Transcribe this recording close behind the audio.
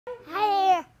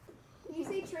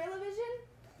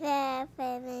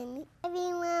family. Love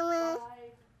you, Mama.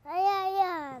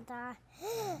 Yeah.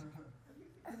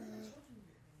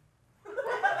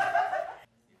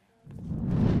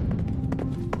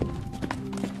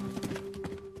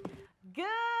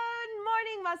 Good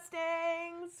morning,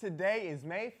 Mustangs! Today is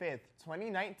May 5th,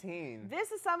 2019.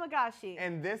 This is Samagashi.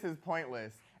 And this is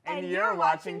Pointless. And you're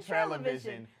watching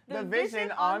Trailivision, the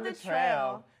vision on the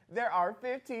trail. There are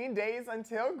 15 days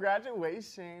until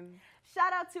graduation.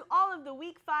 Shout out to all of the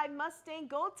Week 5 Mustang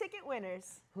Gold Ticket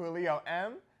winners. Julio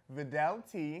M., Vidal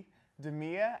T.,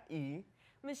 Demia E.,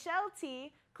 Michelle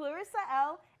T., Clarissa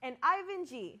L., and Ivan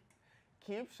G.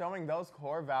 Keep showing those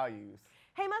core values.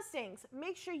 Hey Mustangs,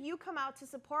 make sure you come out to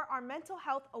support our mental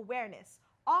health awareness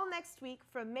all next week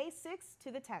from May 6th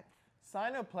to the 10th.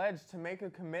 Sign a pledge to make a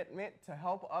commitment to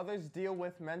help others deal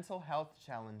with mental health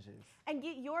challenges. And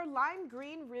get your lime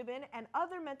green ribbon and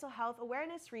other mental health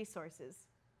awareness resources.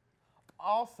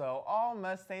 Also, all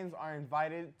Mustangs are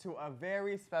invited to a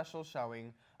very special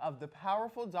showing of the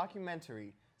powerful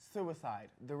documentary, Suicide,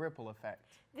 The Ripple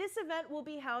Effect. This event will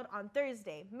be held on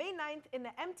Thursday, May 9th in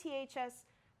the MTHS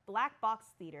Black Box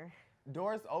Theater.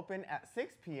 Doors open at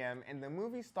 6 p.m. and the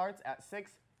movie starts at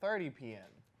 6:30 p.m.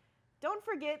 Don't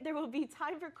forget there will be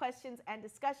time for questions and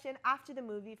discussion after the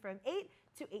movie from 8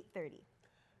 to 8:30.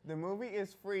 The movie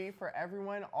is free for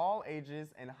everyone, all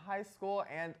ages, in high school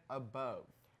and above.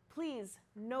 Please,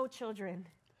 no children.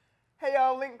 Hey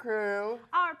yo, Link Crew!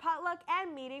 Our potluck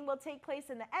and meeting will take place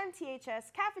in the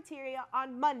MTHS cafeteria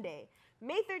on Monday,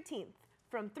 May 13th,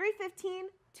 from 3:15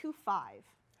 to 5.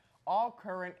 All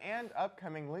current and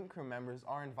upcoming Link Crew members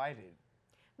are invited.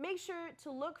 Make sure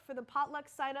to look for the potluck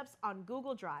signups on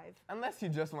Google Drive. Unless you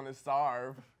just want to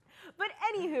starve. But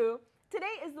anywho,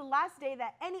 today is the last day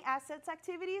that any assets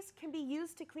activities can be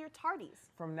used to clear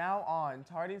tardies. From now on,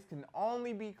 tardies can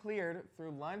only be cleared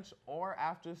through lunch or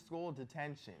after school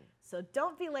detention. So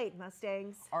don't be late,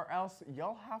 Mustangs. Or else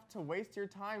you'll have to waste your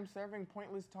time serving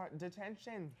pointless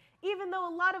detention. Even though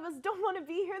a lot of us don't want to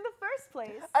be here in the first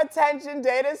place. Attention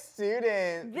data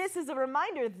students! This is a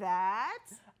reminder that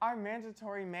our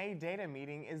mandatory May data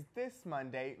meeting is this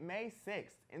Monday, May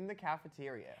 6th, in the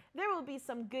cafeteria. There will be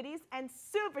some goodies and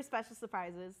super special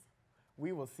surprises.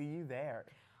 We will see you there.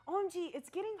 OMG,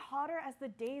 it's getting hotter as the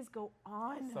days go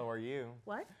on. So are you.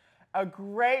 What? A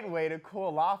great way to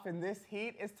cool off in this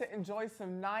heat is to enjoy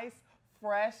some nice,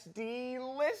 fresh,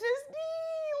 delicious,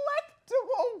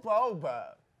 delectable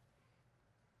boba.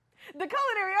 The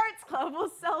Culinary Arts Club will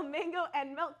sell mango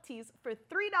and milk teas for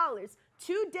 $3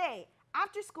 today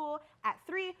after school at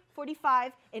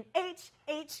 345 in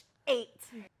HH8.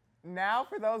 Now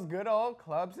for those good old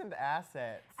clubs and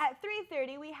assets. At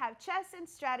 3:30, we have Chess and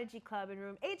Strategy Club in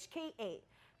room HK8,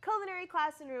 Culinary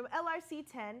Class in room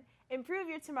LRC10, Improve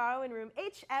Your Tomorrow in room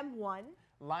HM1,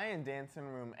 Lion Dance in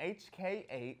room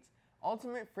HK8,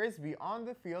 Ultimate Frisbee on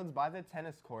the fields by the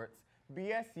tennis courts,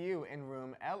 BSU in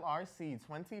room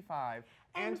LRC25,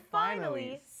 and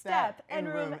finally, Step in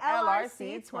room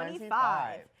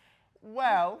LRC25.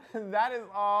 Well, that is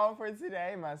all for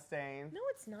today, Mustangs. No,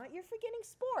 it's not. You're forgetting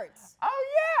sports. Oh,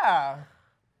 yeah!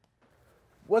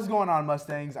 What's going on,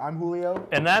 Mustangs? I'm Julio.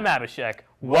 And I'm Abhishek.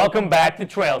 Welcome back to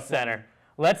Trail Center.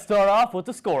 Let's start off with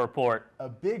the score report. A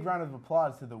big round of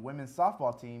applause to the women's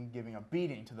softball team giving a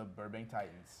beating to the Burbank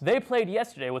Titans. They played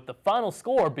yesterday with the final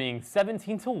score being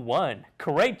 17-1.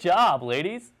 Great job,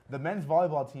 ladies. The men's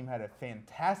volleyball team had a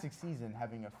fantastic season,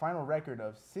 having a final record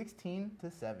of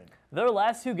 16-7. Their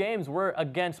last two games were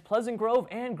against Pleasant Grove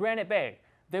and Granite Bay.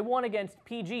 They won against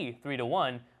PG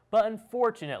 3-1, but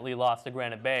unfortunately lost to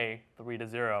Granite Bay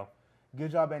 3-0.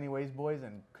 Good job anyways, boys,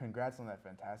 and congrats on that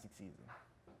fantastic season.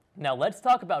 Now let's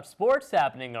talk about sports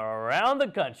happening around the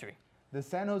country. The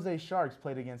San Jose Sharks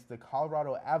played against the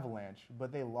Colorado Avalanche,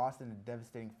 but they lost in a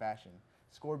devastating fashion,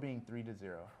 score being 3-0.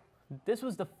 This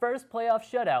was the first playoff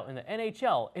shutout in the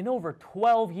NHL in over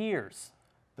 12 years.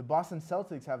 The Boston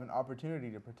Celtics have an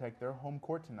opportunity to protect their home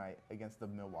court tonight against the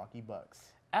Milwaukee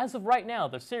Bucks. As of right now,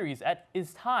 the series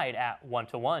is tied at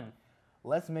 1-1.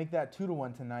 Let's make that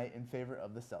 2-1 tonight in favor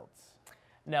of the Celts.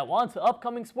 Now on to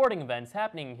upcoming sporting events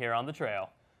happening here on the trail.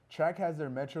 Track has their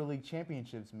Metro League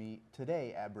Championships meet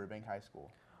today at Burbank High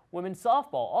School. Women's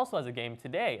softball also has a game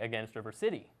today against River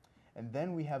City. And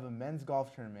then we have a men's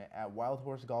golf tournament at Wild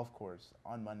Horse Golf Course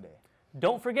on Monday.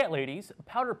 Don't forget, ladies,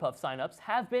 Powder Puff signups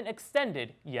have been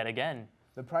extended yet again.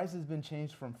 The price has been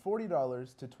changed from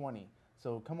 $40 to $20.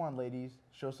 So come on, ladies,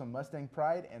 show some Mustang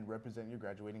pride and represent your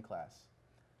graduating class.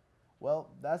 Well,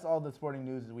 that's all the sporting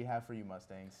news that we have for you,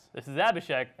 Mustangs. This is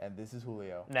Abhishek. And this is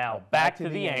Julio. Now back to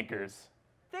the anchors.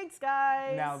 Thanks,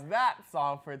 guys. Now that's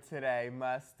all for today,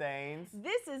 Mustangs.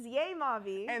 This is Yay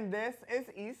Mavi. And this is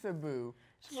Isabu.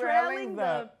 Trailing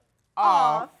the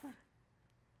off.